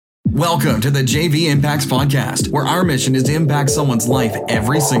Welcome to the JV Impacts Podcast, where our mission is to impact someone's life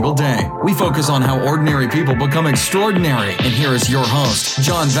every single day. We focus on how ordinary people become extraordinary. And here is your host,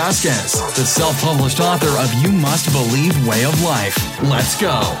 John Vasquez, the self-published author of You Must Believe Way of Life. Let's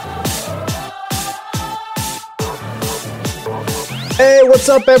go. Hey, what's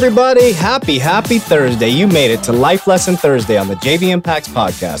up, everybody? Happy Thursday. You made it to Life Lesson Thursday on the JV Impacts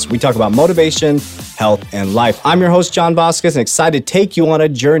Podcast. We talk about motivation, health, and life. I'm your host, John Vasquez, and excited to take you on a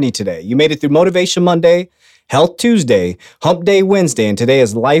journey today. You made it through Motivation Monday, Health Tuesday, Hump Day Wednesday, and today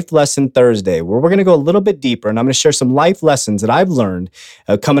is Life Lesson Thursday, where we're going to go a little bit deeper, and I'm going to share some life lessons that I've learned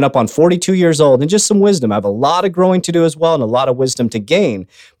coming up on 42 years old, and just some wisdom. I have a lot of growing to do as well, and a lot of wisdom to gain,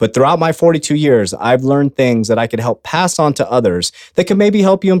 but throughout my 42 years, I've learned things that I could help pass on to others that can maybe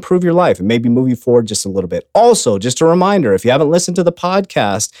help you improve your life and maybe move you forward just a little bit. Also, just a reminder, if you haven't listened to the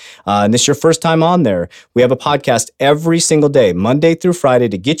podcast, and this is your first time on there, we have a podcast every single day, Monday through Friday,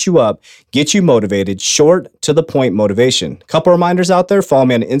 to get you up, get you motivated, short to the point motivation. A couple reminders out there. Follow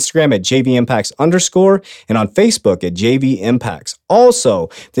me on Instagram at JVImpacts_ and on Facebook at JV Impacts. Also,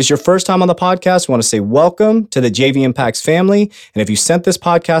 if this is your first time on the podcast, I want to say welcome to the JV Impacts family. And if you sent this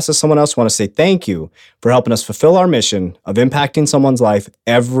podcast to someone else, I want to say thank you for helping us fulfill our mission of impacting someone's life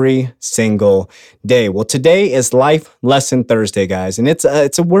every single day. Well, today is Life Lesson Thursday, guys. And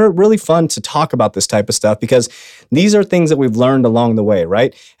we're really fun to talk about this type of stuff because these are things that we've learned along the way,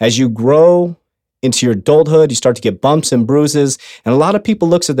 right? As you grow into your adulthood, you start to get bumps and bruises. And a lot of people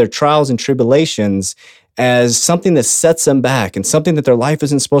looks at their trials and tribulations as something that sets them back and something that their life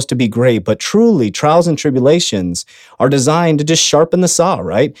isn't supposed to be great. But truly, trials and tribulations are designed to just sharpen the saw,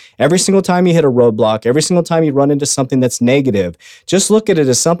 right? Every single time you hit a roadblock, every single time you run into something that's negative, just look at it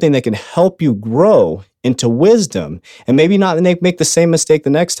as something that can help you grow into wisdom and maybe not make the same mistake the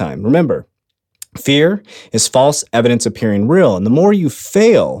next time. Remember, fear is false evidence appearing real. And the more you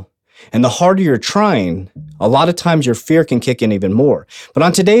fail, and the harder you're trying, a lot of times your fear can kick in even more. But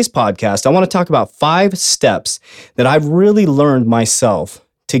on today's podcast, I want to talk about 5 steps that I've really learned myself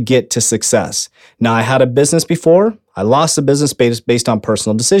to get to success. Now, I had a business before. I lost the business based on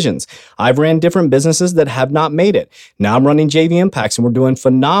personal decisions. I've ran different businesses that have not made it. Now I'm running JV Impacts and we're doing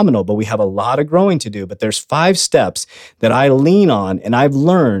phenomenal, but we have a lot of growing to do. But there's 5 steps that I lean on and I've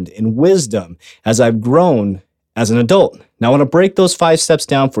learned in wisdom as I've grown as an adult. Now, I want to break those 5 steps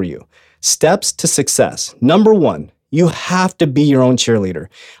down for you. Steps to success. Number 1, you have to be your own cheerleader.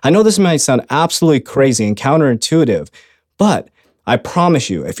 I know this might sound absolutely crazy and counterintuitive, but I promise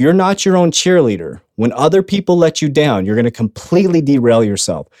you, if you're not your own cheerleader, when other people let you down, you're going to completely derail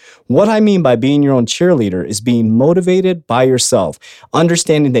yourself. What I mean by being your own cheerleader is being motivated by yourself,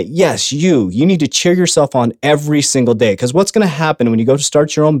 understanding that yes, you need to cheer yourself on every single day. Because what's going to happen when you go to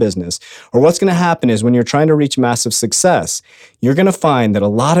start your own business, or what's going to happen is when you're trying to reach massive success, you're going to find that a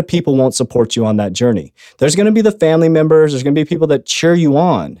lot of people won't support you on that journey. There's going to be the family members, there's going to be people that cheer you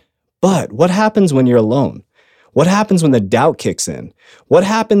on. But what happens when you're alone? What happens when the doubt kicks in? What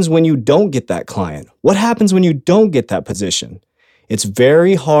happens when you don't get that client? What happens when you don't get that position? It's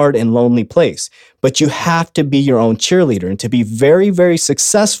very hard and lonely place, but you have to be your own cheerleader. And to be very, very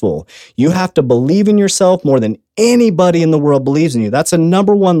successful, you have to believe in yourself more than anybody in the world believes in you. That's a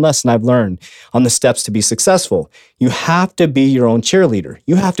number 1 lesson I've learned on the steps to be successful. You have to be your own cheerleader.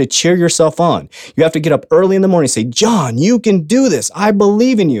 You have to cheer yourself on. You have to get up early in the morning and say, John, you can do this. I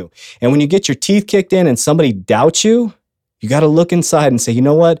believe in you. And when you get your teeth kicked in and somebody doubts you, you got to look inside and say, you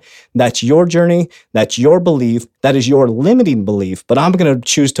know what? That's your journey. That's your belief. That is your limiting belief. But I'm going to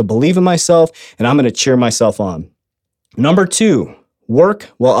choose to believe in myself and I'm going to cheer myself on. Number 2, work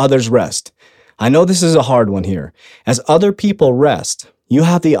while others rest. I know this is a hard one here. As other people rest, you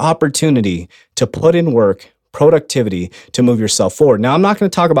have the opportunity to put in work, productivity to move yourself forward. Now, I'm not going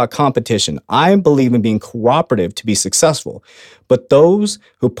to talk about competition. I believe in being cooperative to be successful. But those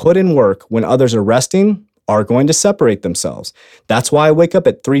who put in work when others are resting are going to separate themselves. That's why I wake up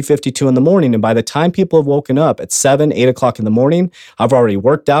at 3:52 in the morning. And by the time people have woken up at 7, 8 o'clock in the morning, I've already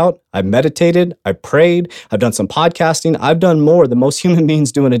worked out, I've meditated, I've prayed, I've done some podcasting. I've done more than most human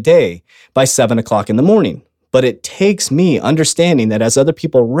beings do in a day by 7 o'clock in the morning. But it takes me understanding that as other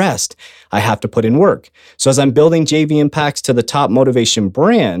people rest, I have to put in work. So as I'm building JV Impacts to the top motivation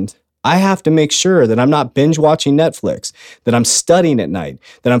brand, I have to make sure that I'm not binge watching Netflix, that I'm studying at night,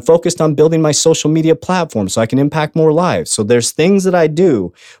 that I'm focused on building my social media platform so I can impact more lives. So there's things that I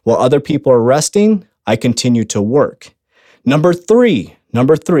do while other people are resting, I continue to work. Number three,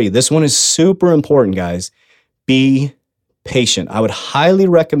 this one is super important, guys. Be patient. I would highly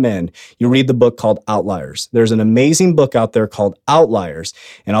recommend you read the book called Outliers. There's an amazing book out there called Outliers,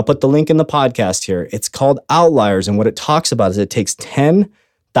 and I'll put the link in the podcast here. It's called Outliers, and what it talks about is it takes 10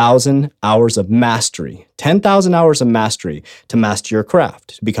 10,000 hours of mastery, 10,000 hours of mastery to master your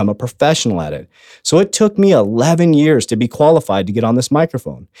craft, to become a professional at it. So it took me 11 years to be qualified to get on this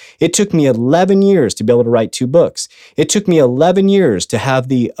microphone. It took me 11 years to be able to write 2 books. It took me 11 years to have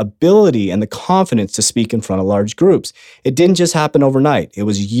the ability and the confidence to speak in front of large groups. It didn't just happen overnight. It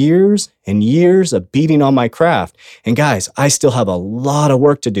was years and years of beating on my craft. And guys, I still have a lot of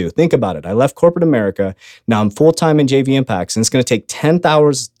work to do. Think about it. I left corporate America. Now I'm full-time in JV Impacts, and it's going to take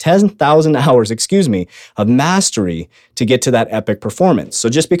 10,000 hours, of mastery to get to that epic performance. So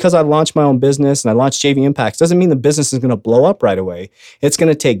just because I launched my own business and I launched JV Impacts doesn't mean the business is going to blow up right away. It's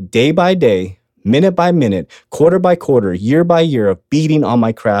going to take day by day, minute by minute, quarter by quarter, year by year of beating on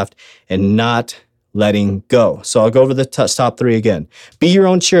my craft and not letting go. So I'll go over the top 3 again. Be your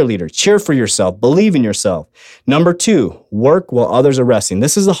own cheerleader. Cheer for yourself. Believe in yourself. Number 2, work while others are resting.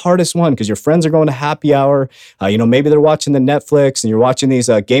 This is the hardest one because your friends are going to happy hour. Maybe they're watching the Netflix and you're watching these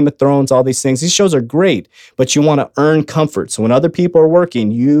Game of Thrones, all these things. These shows are great, but you want to earn comfort. So when other people are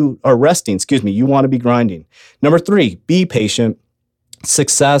working, you are resting, you want to be grinding. Number 3, be patient.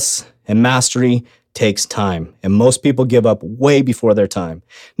 Success and mastery takes time, and most people give up way before their time.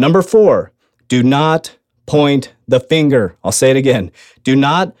 Number 4, do not point the finger. I'll say it again. Do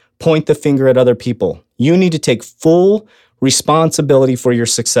not point the finger at other people. You need to take full responsibility for your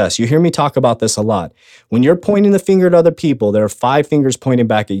success. You hear me talk about this a lot. When you're pointing the finger at other people, there are 5 fingers pointing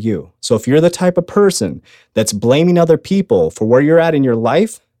back at you. So if you're the type of person that's blaming other people for where you're at in your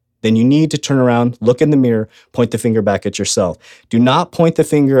life, then you need to turn around, look in the mirror, point the finger back at yourself. Do not point the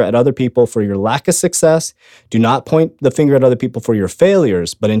finger at other people for your lack of success. Do not point the finger at other people for your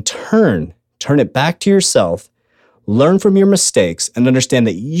failures, but in turn it back to yourself, learn from your mistakes, and understand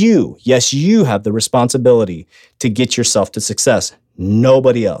that you have the responsibility to get yourself to success.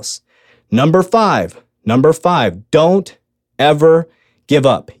 Nobody else. Number 5, don't ever give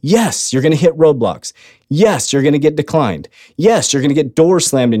up. Yes, you're going to hit roadblocks. Yes, you're going to get declined. Yes, you're going to get doors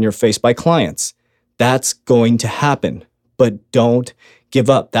slammed in your face by clients. That's going to happen, but don't give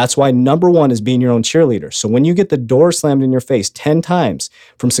up. That's why number 1 is being your own cheerleader. So when you get the door slammed in your face 10 times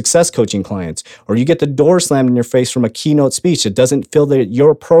from success coaching clients, or you get the door slammed in your face from a keynote speech that doesn't feel that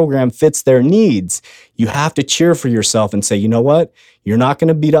your program fits their needs, you have to cheer for yourself and say, you know what? You're not going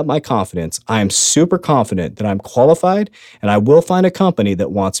to beat up my confidence. I am super confident that I'm qualified and I will find a company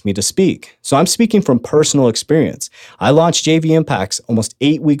that wants me to speak. So I'm speaking from personal experience. I launched JV Impacts almost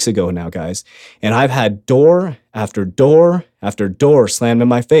 8 weeks ago now, guys, and I've had door after door after door slammed in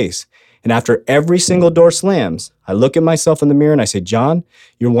my face. And after every single door slams, I look at myself in the mirror and I say, John,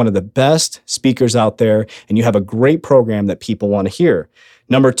 you're one of the best speakers out there and you have a great program that people want to hear.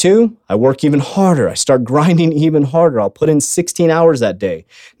 Number 2, I work even harder. I start grinding even harder. I'll put in 16 hours that day.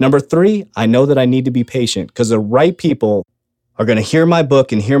 Number 3, I know that I need to be patient because the right people are going to hear my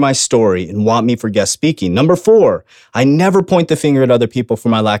book and hear my story and want me for guest speaking. Number 4, I never point the finger at other people for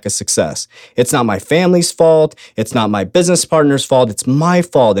my lack of success. It's not my family's fault. It's not my business partner's fault. It's my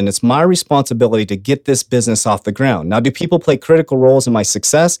fault, and it's my responsibility to get this business off the ground. Now, do people play critical roles in my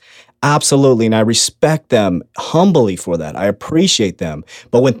success? Absolutely, and I respect them humbly for that. I appreciate them.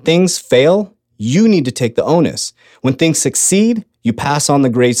 But when things fail, you need to take the onus. When things succeed, you pass on the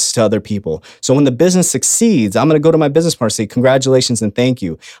grace to other people. So when the business succeeds, I'm going to go to my business partner and say, congratulations and thank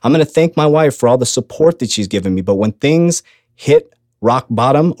you. I'm going to thank my wife for all the support that she's given me. But when things hit rock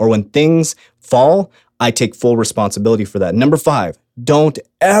bottom or when things fall, I take full responsibility for that. Number 5, don't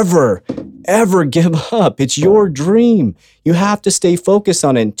ever give up. It's your dream. You have to stay focused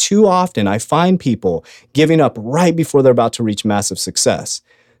on it. And too often I find people giving up right before they're about to reach massive success.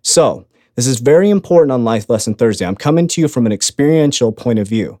 So this is very important on Life Lesson Thursday. I'm coming to you from an experiential point of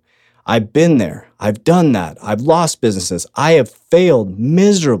view. I've been there. I've done that. I've lost businesses. I have failed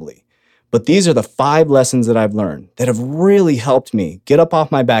miserably. But these are the 5 lessons that I've learned that have really helped me get up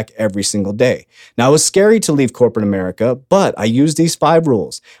off my back every single day. Now, it was scary to leave corporate America, but I use these 5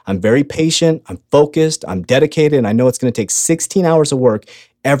 rules. I'm very patient. I'm focused. I'm dedicated. And I know it's going to take 16 hours of work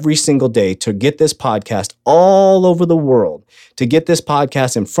every single day to get this podcast all over the world, to get this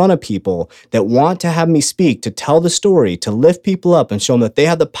podcast in front of people that want to have me speak, to tell the story, to lift people up and show them that they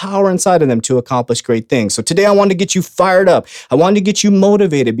have the power inside of them to accomplish great things. So today I wanted to get you fired up. I wanted to get you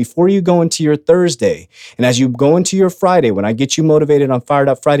motivated before you go into your Thursday. And as you go into your Friday, when I get you motivated on Fired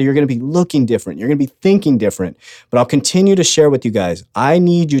Up Friday, you're going to be looking different. You're going to be thinking different. But I'll continue to share with you guys. I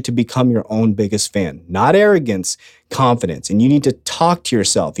need you to become your own biggest fan, not arrogance. confidence, and you need to talk to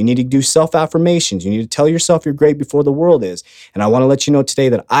yourself. You need to do self-affirmations. You need to tell yourself you're great before the world is. And I want to let you know today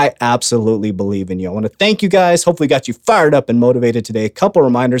that I absolutely believe in you. I want to thank you guys. Hopefully got you fired up and motivated today. A couple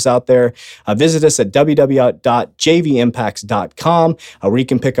reminders out there. Visit us at www.jvimpacts.com, where you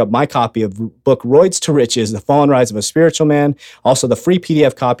can pick up my copy of book Roids to Riches, The Fall and Rise of a Spiritual Man. Also the free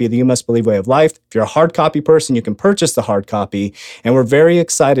PDF copy of the You Must Believe Way of Life. If you're a hard copy person, you can purchase the hard copy. And we're very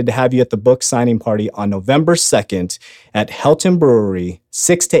excited to have you at the book signing party on November 2nd at Helton Brewery,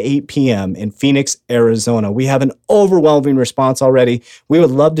 6 to 8 p.m. in Phoenix, Arizona. We have an overwhelming response already. We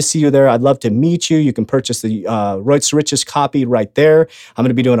would love to see you there. I'd love to meet you. You can purchase the Roids to Riches copy right there. I'm going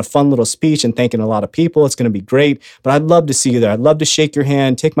to be doing a fun little speech and thanking a lot of people. It's going to be great, but I'd love to see you there. I'd love to shake your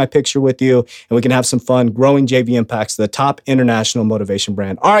hand, take my picture with you, and we can have some fun growing JV Impacts, the top international motivation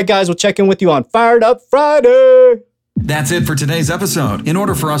brand. All right, guys, we'll check in with you on Fired Up Friday. That's it for today's episode. In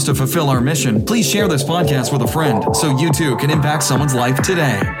order for us to fulfill our mission, please share this podcast with a friend so you too can impact someone's life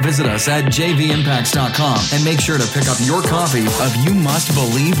today. Visit us at jvimpacts.com and make sure to pick up your copy of You Must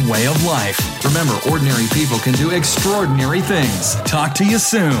Believe Way of Life. Remember, ordinary people can do extraordinary things. Talk to you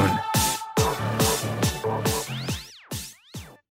soon.